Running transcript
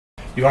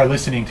You are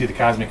listening to the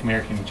Cosmic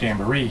American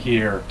Jamboree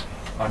here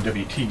on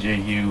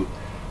WTJU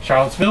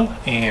Charlottesville,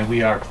 and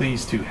we are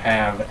pleased to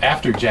have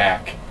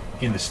Afterjack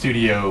in the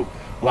studio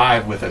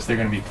live with us. They're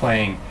going to be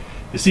playing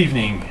this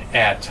evening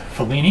at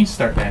Fellini's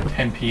starting at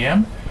 10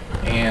 p.m.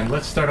 And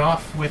let's start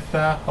off with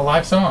a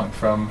live song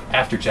from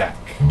Afterjack.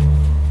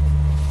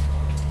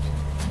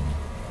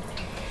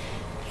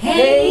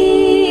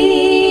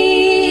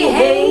 Hey,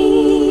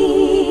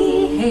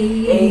 hey,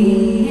 hey,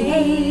 hey,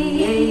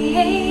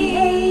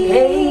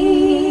 hey,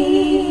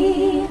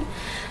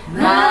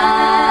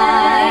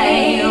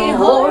 my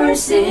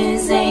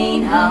horses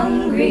ain't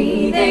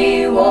hungry,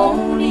 they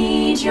won't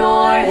eat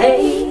your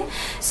hay.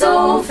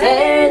 So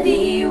fare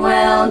thee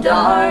well,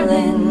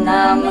 darling,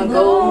 I'm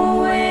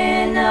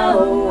going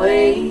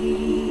away.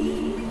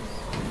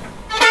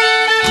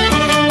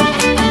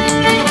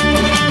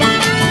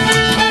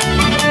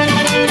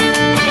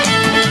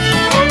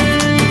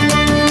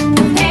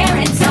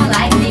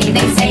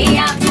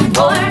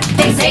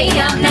 They say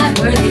I'm not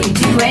worthy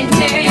to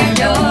enter your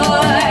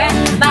door.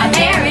 My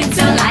parents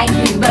don't like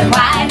me, but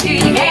why do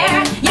you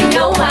care? You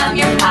know I'm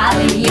your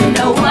Polly, you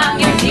know I'm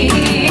your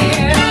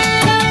dear.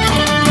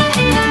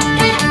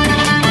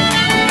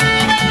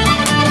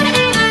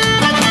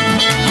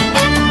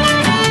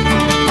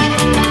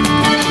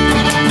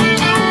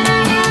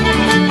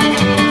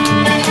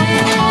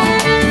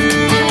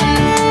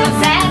 We'll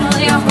saddle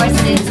your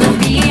horses, we'll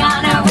be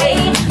on our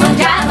way. We'll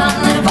drive on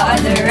a little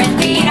farther and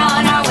lead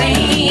on our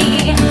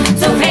way.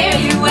 So fare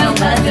you well,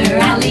 mother,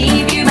 I'll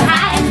leave you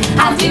behind.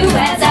 I'll do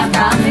as I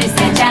promised,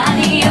 that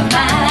Johnny of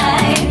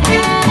mine.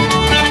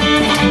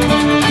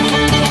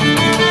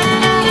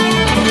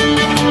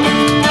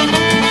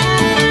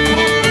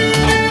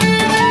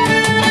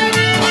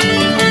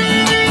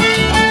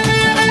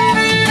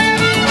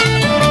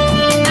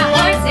 My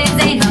horses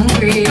ain't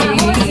hungry.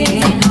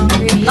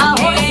 My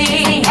horses ain't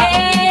hungry.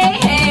 Hey,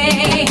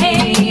 hey,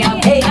 hey, I'll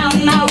be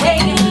on my way.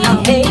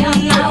 I'll be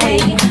on my way.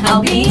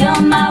 I'll be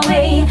on my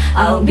way.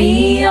 I'll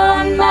be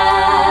on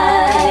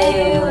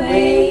my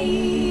way.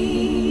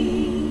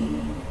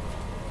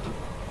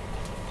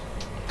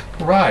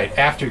 Right,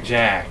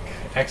 Afterjack.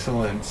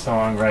 Excellent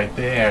song right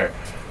there.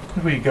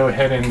 We go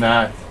ahead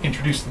and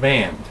introduce the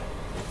band.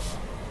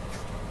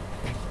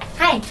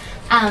 Hi,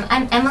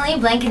 I'm Emily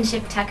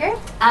Blankenship Tucker.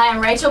 I'm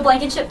Rachel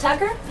Blankenship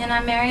Tucker. And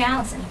I'm Mary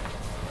Allison.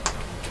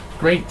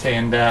 Great,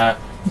 and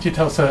could you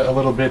tell us a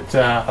little bit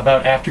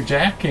about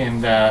Afterjack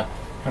and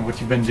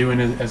what you've been doing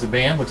as a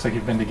band? Looks like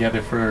you've been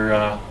together for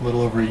a little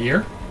over a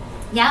year.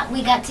 Yeah,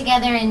 we got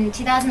together in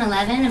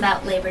 2011,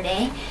 about Labor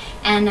Day,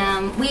 and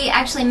we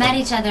actually met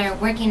each other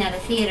working at a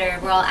theater.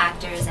 We're all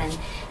actors and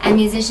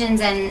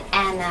musicians, and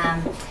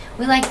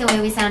we liked the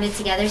way we sounded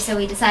together, so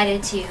we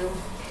decided to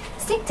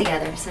stick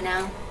together. So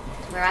now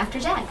we're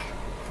Afterjack.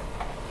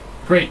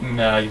 Great, and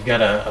you've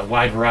got a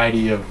wide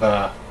variety of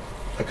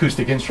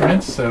acoustic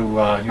instruments, so you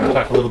want to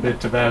talk a little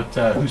bit about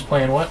who's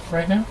playing what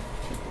right now?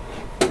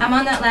 I'm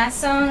on that last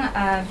song.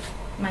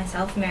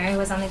 Myself, Mary,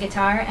 was on the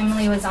guitar,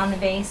 Emily was on the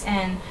bass,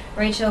 and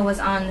Rachel was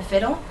on the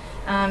fiddle.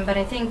 But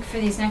I think for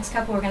these next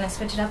couple we're going to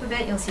switch it up a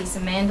bit. You'll see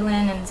some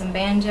mandolin and some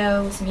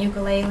banjo, some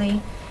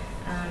ukulele,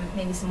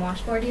 maybe some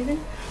washboard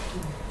even.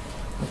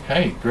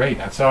 Okay,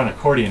 great. I saw an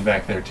accordion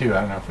back there too.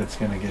 I don't know if it's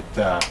going to get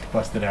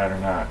busted out or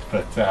not.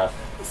 But Let's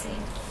see.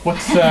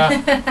 what's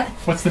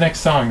the next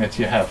song that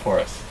you have for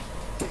us?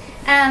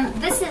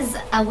 This is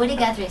a Woody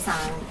Guthrie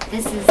song.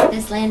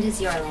 This Land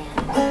Is Your Land.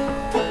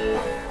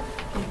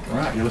 All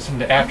right, you're listening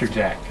to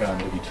Afterjack on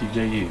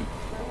WTJU.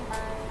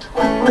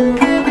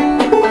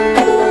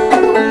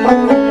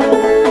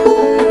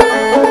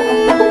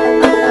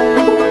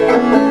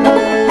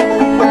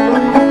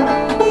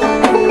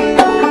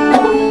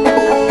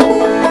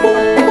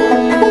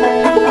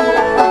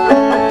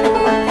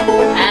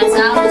 As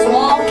I was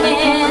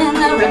walking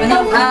the ribbon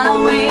of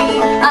highway,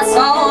 I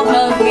saw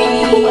above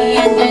me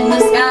and in the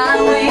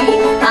skyway,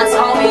 I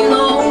saw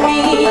below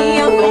me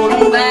a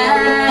golden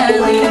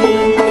valley.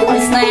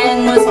 This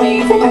land was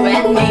made for you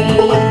and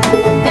me.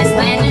 This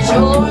land is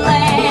your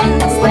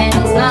land, this land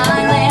is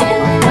my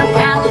land. From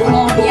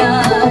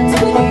California to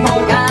the New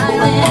York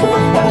Island,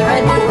 from the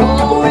redwood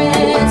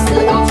forests to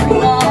the Gulf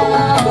Stream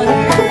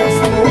waters,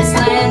 this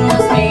land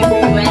was made for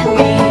you and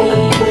me.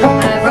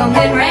 I've roamed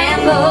and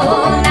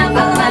rambled, now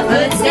follow my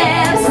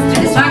footsteps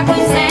through the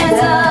sparkling sands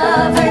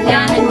of her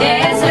diamond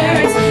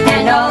deserts,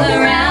 and all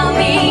around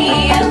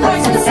me a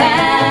voice was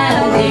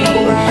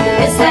sounding.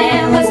 This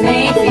land was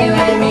made for you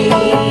and me.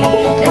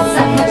 The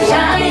sun was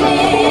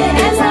shining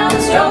as I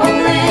was strolling,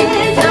 the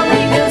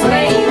wheelwheels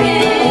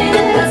waving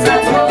and the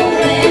clouds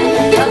rolling,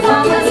 the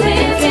fog was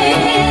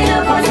lifting, a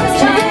voice was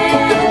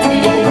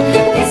chanting.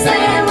 This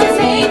land was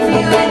made for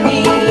you and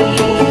me.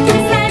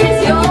 This land is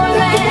your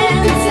land,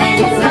 this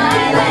land is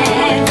my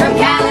land. From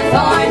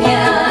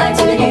California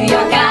to the New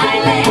York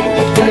Island,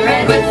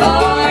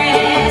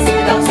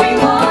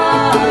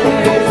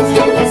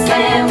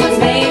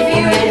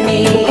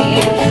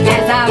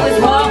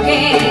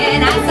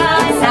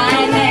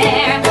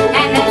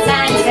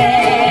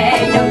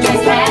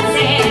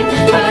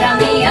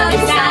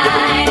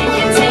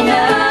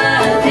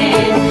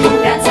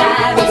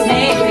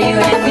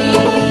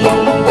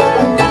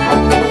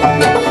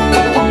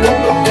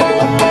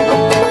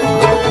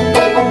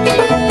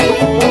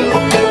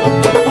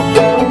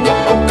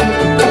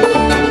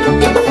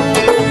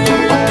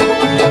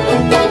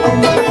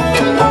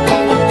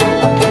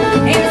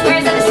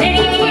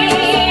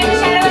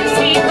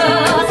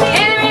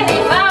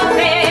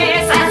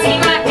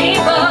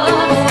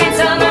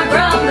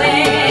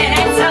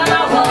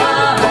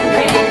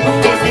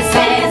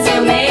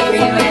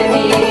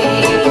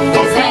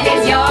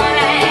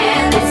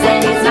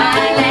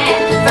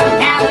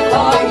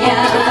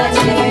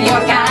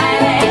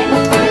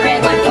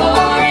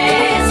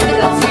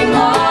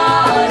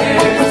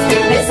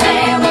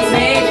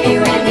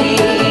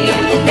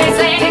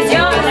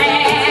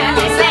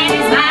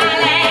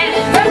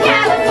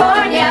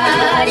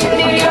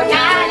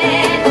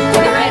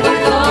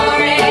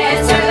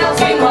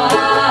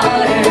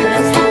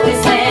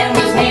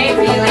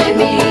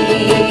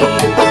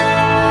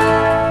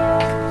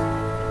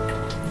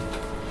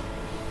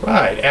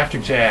 After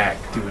Jack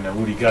doing a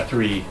Woody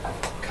Guthrie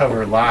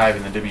cover live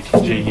in the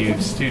WTJU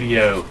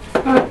studio.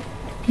 Can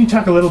you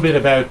talk a little bit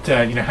about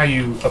how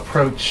you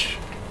approach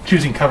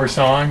choosing cover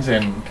songs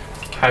and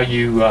how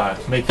you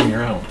make them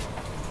your own?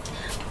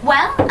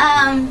 Well,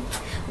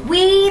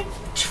 we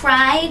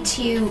try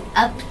to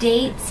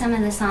update some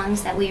of the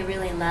songs that we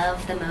really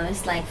love the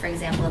most, like for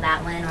example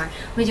that one, or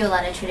we do a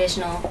lot of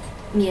traditional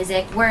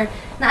music. We're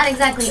not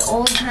exactly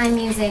old-time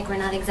music, we're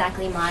not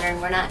exactly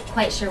modern, we're not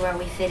quite sure where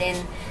we fit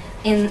in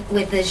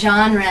with the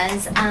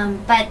genres,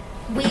 but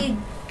we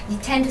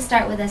tend to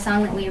start with a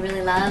song that we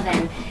really love,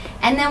 and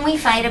then we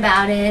fight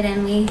about it,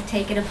 and we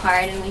take it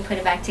apart, and we put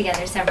it back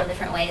together several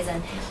different ways,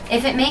 and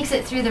if it makes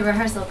it through the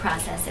rehearsal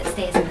process, it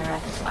stays in the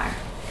repertoire.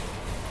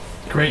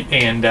 Great,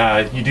 and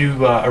you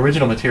do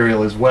original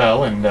material as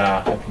well, and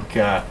I think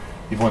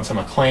you've won some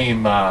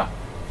acclaim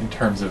in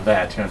terms of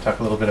that. Do you want to talk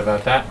a little bit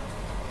about that?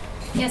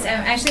 Yes,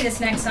 actually this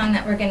next song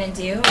that we're going to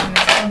do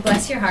is called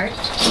Bless Your Heart,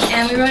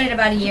 and we wrote it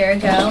about a year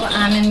ago,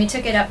 and we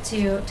took it up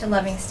to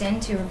Livingston,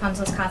 to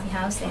Rapunzel's Coffee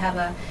House. They have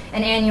an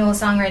annual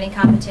songwriting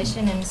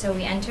competition, and so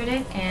we entered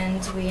it,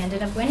 and we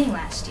ended up winning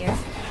last year.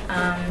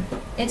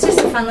 It's just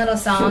a fun little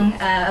song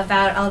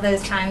about all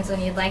those times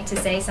when you'd like to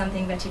say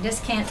something, but you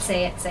just can't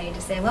say it, so you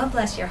just say, well,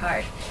 bless your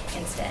heart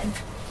instead.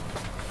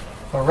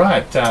 All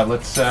right,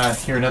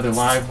 let's hear another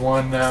live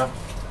one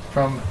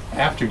from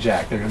After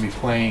Jack. They're going to be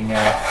playing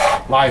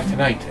live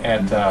tonight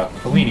at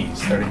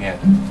Fellini's starting at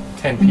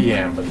 10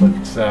 p.m. But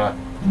let's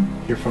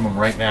hear from them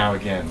right now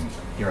again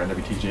here on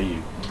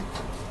WTJU.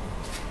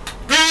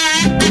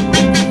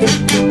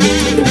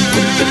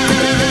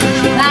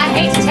 I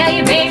hate to tell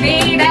you,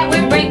 baby, that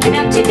we're breaking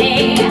up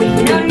today.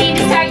 No need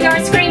to start your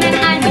screaming,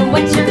 I know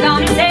what you're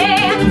gonna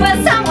say. Well,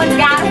 someone's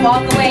gotta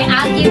walk away,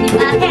 I'll give you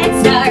a head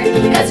start,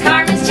 'cause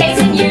karma's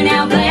chasing you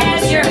now,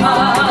 bless your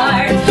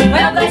heart.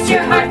 Well, bless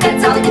your heart,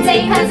 that's all I can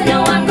say, 'cause I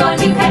know I'm going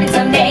to have it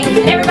someday.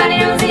 And everybody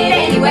knows it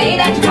anyway,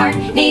 that your heart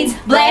needs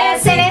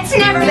blessing. It's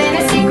never been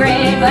a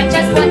secret, but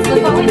just what's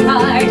the going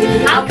part?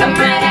 I'll come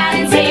right out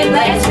and say,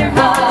 bless your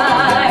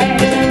heart.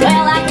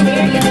 Well, I can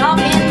hear you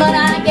talking, but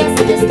I guess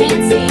I just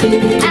can't see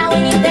how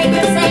anything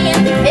you're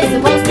saying is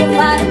supposed to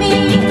apply to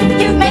me.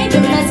 You've made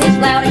your message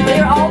loud and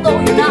clear, although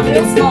you're not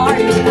real smart.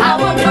 I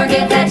won't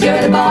forget that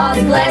you're the boss,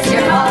 bless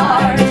your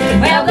heart.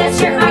 Well,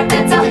 bless your heart,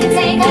 that's all I can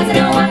say, 'cause I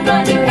know I'm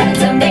going to have it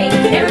someday.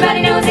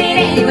 Everybody knows it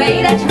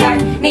anyway, that your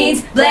heart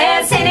needs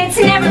blessing. It's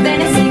never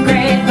been a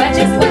secret, but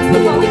just what's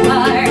before we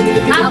part?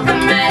 I'll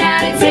come right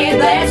out and say,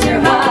 bless your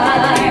heart.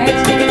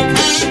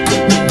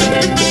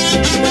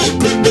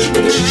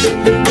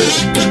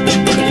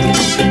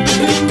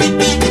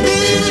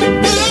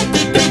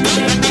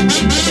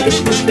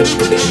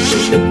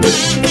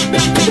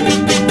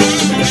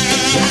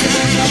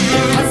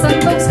 Well, some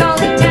folks call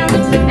it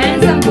talent,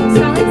 and some folks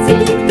call it sin.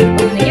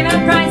 When they give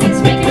out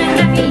prizes, making them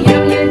happy, you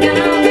know you're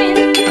gonna win.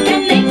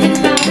 And they can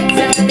call it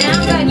something now,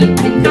 but you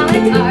can call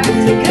it art.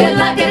 Good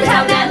luck and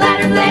top that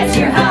ladder, bless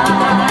your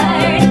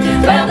heart.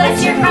 Well,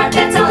 bless your heart,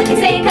 that's all I can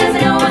say, 'cause I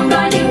know I'm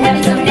going to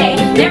heaven someday.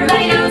 And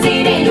everybody knows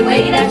it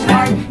anyway, that your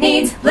heart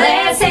needs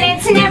blessing.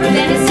 It's never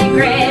been a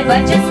secret,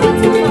 but just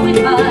what's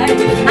going hard.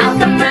 I'll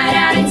come right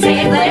out and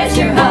say, bless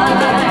your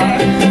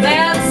heart.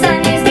 Well, the sun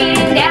is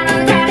beating down on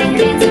the crowd and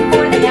you're dancing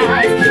for the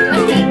guys.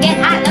 Your feet get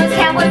high, those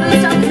cowboy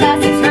boots on the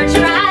glasses hurt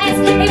your eyes.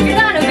 If you're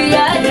gonna be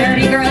a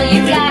dirty girl,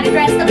 you've gotta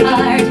dress the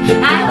part.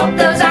 I hope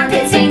those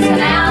armpit stains come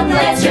out,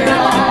 bless your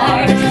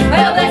heart.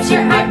 Well, bless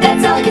your heart,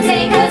 that's all I can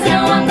say, 'cause I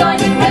know I'm going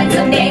to heaven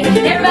someday.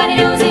 Everybody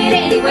knows it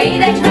anyway,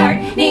 that your heart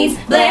needs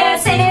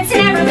blessing. It's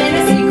never been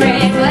a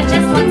secret, but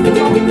just once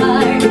before we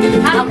part.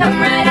 I'll come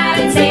right out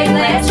and say,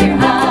 bless your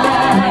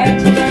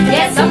heart.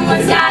 Yeah,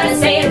 someone's gotta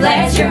say,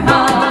 bless your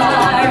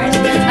heart.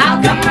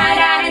 I'll come right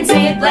out and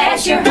say,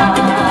 bless your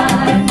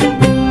heart.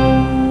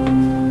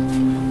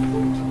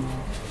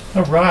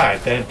 All right,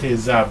 that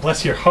is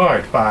Bless Your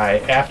Heart by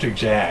After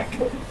Jack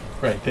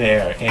right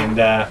there. And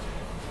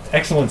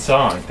excellent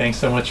song. Thanks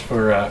so much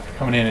for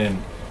coming in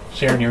and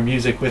sharing your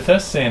music with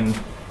us. And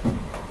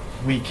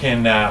we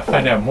can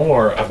find out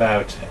more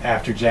about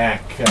After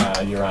Jack.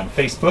 You're on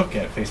Facebook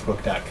at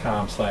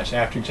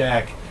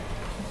facebook.com/afterjack.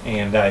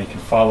 And you can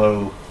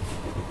follow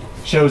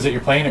shows that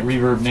you're playing at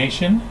Reverb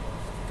Nation.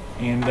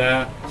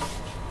 And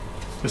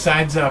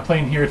besides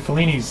playing here at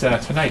Fellini's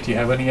tonight, do you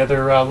have any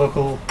other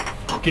local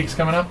gigs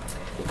coming up?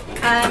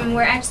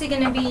 We're actually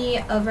going to be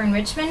over in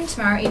Richmond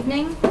tomorrow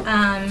evening,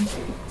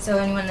 so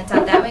anyone that's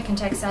out that way can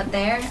check us out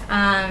there.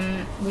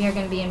 We are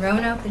going to be in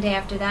Roanoke the day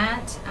after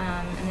that,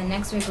 and then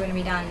next week we're going to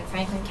be down in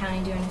Franklin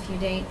County doing a few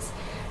dates.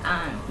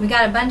 We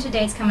got a bunch of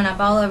dates coming up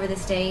all over the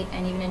state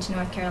and even into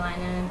North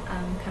Carolina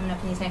coming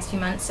up in these next few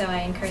months, so I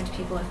encourage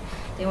people, if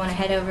they want to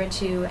head over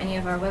to any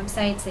of our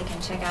websites, they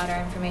can check out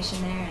our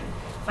information there and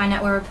find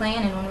out where we're playing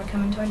and when we're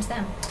coming towards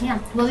them. Yeah,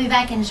 we'll be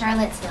back in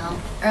Charlottesville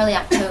early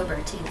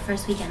October too, the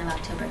first weekend of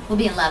October. We'll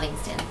be in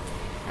Livingston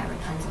at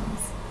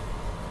Rapunzel's.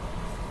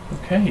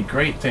 Okay,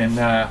 great. And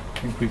I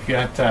think we've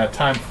got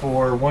time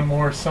for one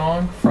more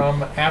song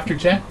from After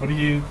Jack. What do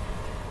you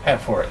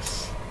have for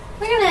us?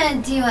 We're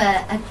gonna do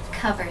a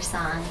cover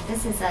song.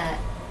 This is a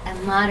a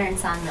modern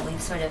song that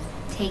we've sort of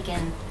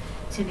taken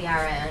to be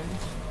our own.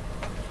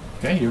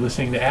 Okay, you're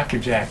listening to After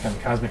Jack on the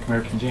Cosmic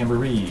American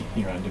Jamboree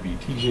here on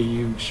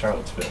WTJU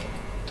Charlottesville.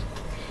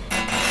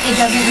 It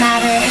doesn't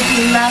matter if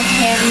you love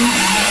him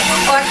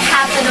or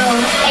capital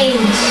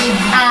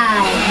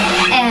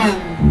H-I-M.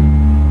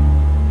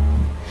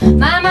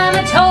 My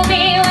mama told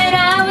me when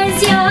I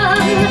was young,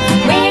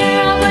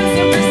 we're all born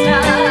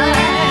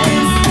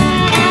superstars.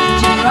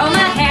 She'd roll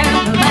my hair,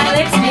 put my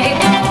lipstick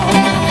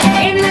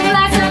in the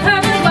glass of her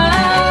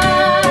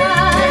boudoir.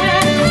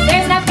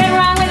 There's nothing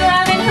wrong with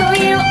loving who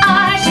you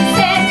are, she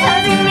said,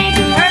 'cause it makes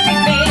you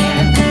perfect,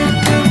 babe.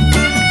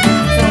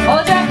 So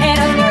hold your head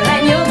up, girl,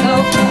 and you'll go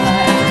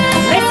far.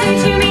 Listen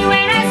to me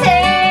when I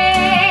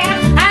say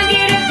I'm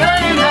beautiful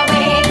in my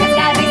way, 'cause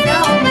God makes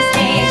no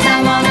mistakes.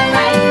 I'm on the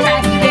right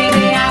track,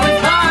 baby, I was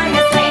born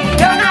this way.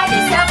 Don't hide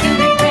yourself in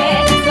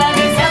regret, just love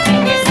yourself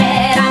in your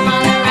set. I'm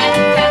on the right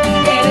track,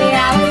 baby,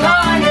 I was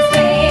born this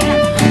way.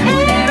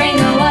 Ooh, there ain't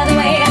no other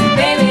way,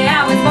 baby,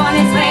 I was born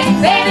this way.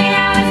 Baby, I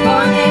was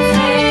born this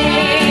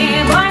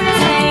way, born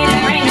this way.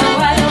 There ain't no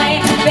other way,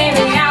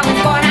 baby, I was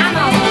born. I'm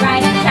on the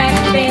right track,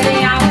 baby,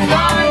 I was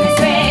born this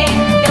way.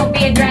 Don't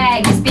be a drag,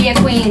 just be a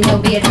queen.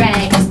 Don't be a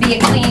drag, just be a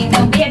queen.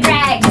 Don't be a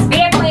drag, just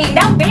be a queen.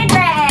 Don't be a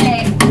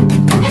drag.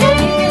 Give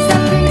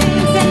yourself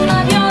greetings and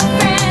love your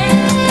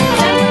friends.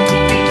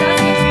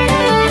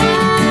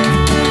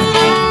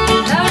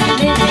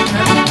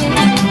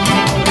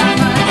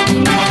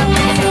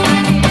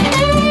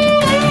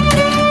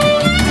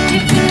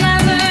 It's a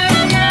lover,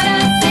 not a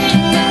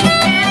single.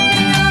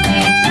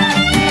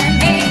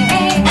 Hey, hey,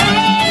 hey. I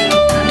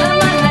love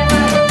my life, I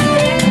love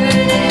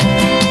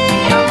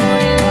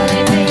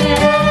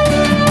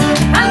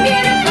I'm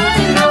beautiful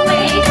in my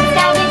way, 'cause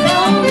God makes no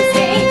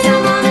mistakes.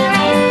 I'm on the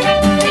right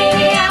track,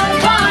 baby, I was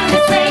born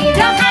this way.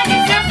 Don't hide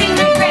yourself in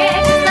regret,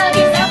 just love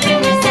yourself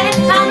in your set.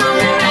 I'm on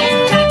the right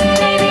track,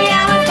 baby, I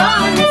was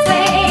born this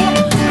way.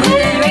 Ooh,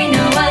 there ain't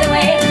no other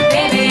way,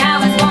 baby, I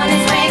was born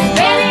this way.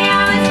 Baby, I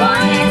was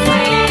born this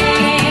way,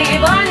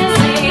 born this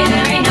way.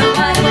 There ain't no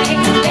other way,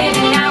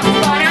 baby, I was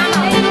born. I'm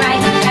on the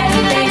right track,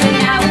 baby,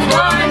 I was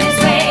born this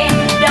way.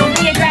 Don't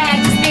be a drag,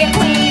 just be a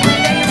queen.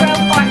 Whether you're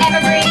broke or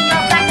evergreen,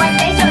 your black, white,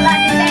 facial,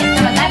 Latin, Spanish,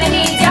 or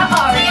Lebanese, your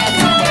Oreo,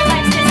 your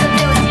life's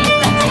disabilities,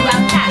 let you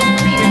outcast,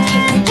 leader,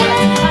 teeth, and joy.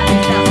 Love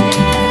yourself,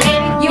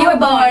 baby, you were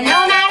born. No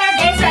matter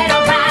gay, straight,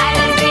 or bi,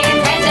 lesbian,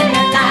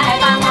 transgender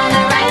life, I'm on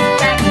the right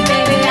track,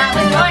 baby, I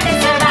was born to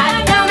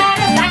survive. No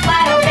matter black,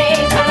 white, or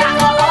beige, or black,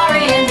 or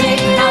oriented,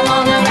 I'm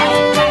on the right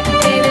track,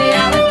 baby, I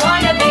was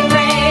born to be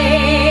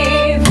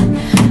brave.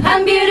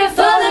 I'm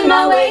beautiful in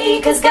my way,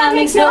 'cause God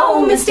makes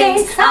no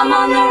mistakes. I'm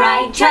on the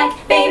right track,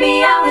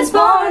 baby, I was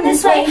born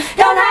this way.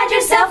 Don't hide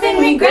yourself in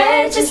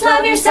regret, just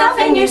love yourself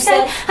in your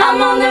set.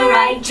 I'm on the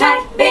right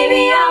track,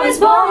 baby, I was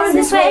born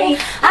this way.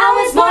 I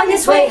was born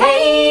this way,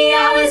 hey,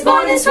 I was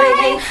born this way,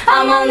 hey.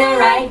 I'm on the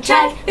right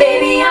track,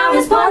 baby, I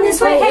was born this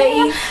way,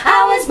 hey.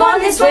 I was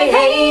born this way,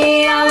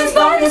 hey, I was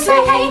born this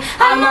way, hey.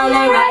 I'm on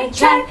the right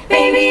track,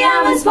 baby,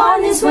 I was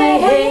born this way,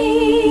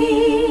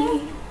 hey.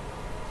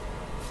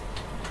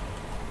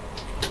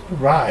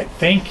 Right,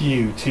 thank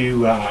you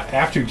to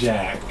After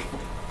Jack,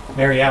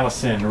 Mary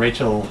Allison,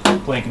 Rachel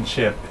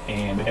Blankenship,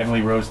 and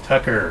Emily Rose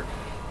Tucker.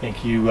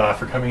 Thank you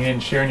for coming in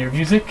and sharing your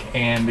music.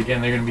 And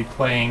again, they're going to be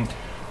playing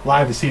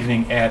live this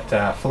evening at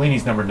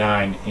Fellini's number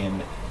 9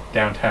 in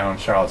downtown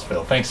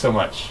Charlottesville. Thanks so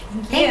much.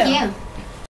 Thank you.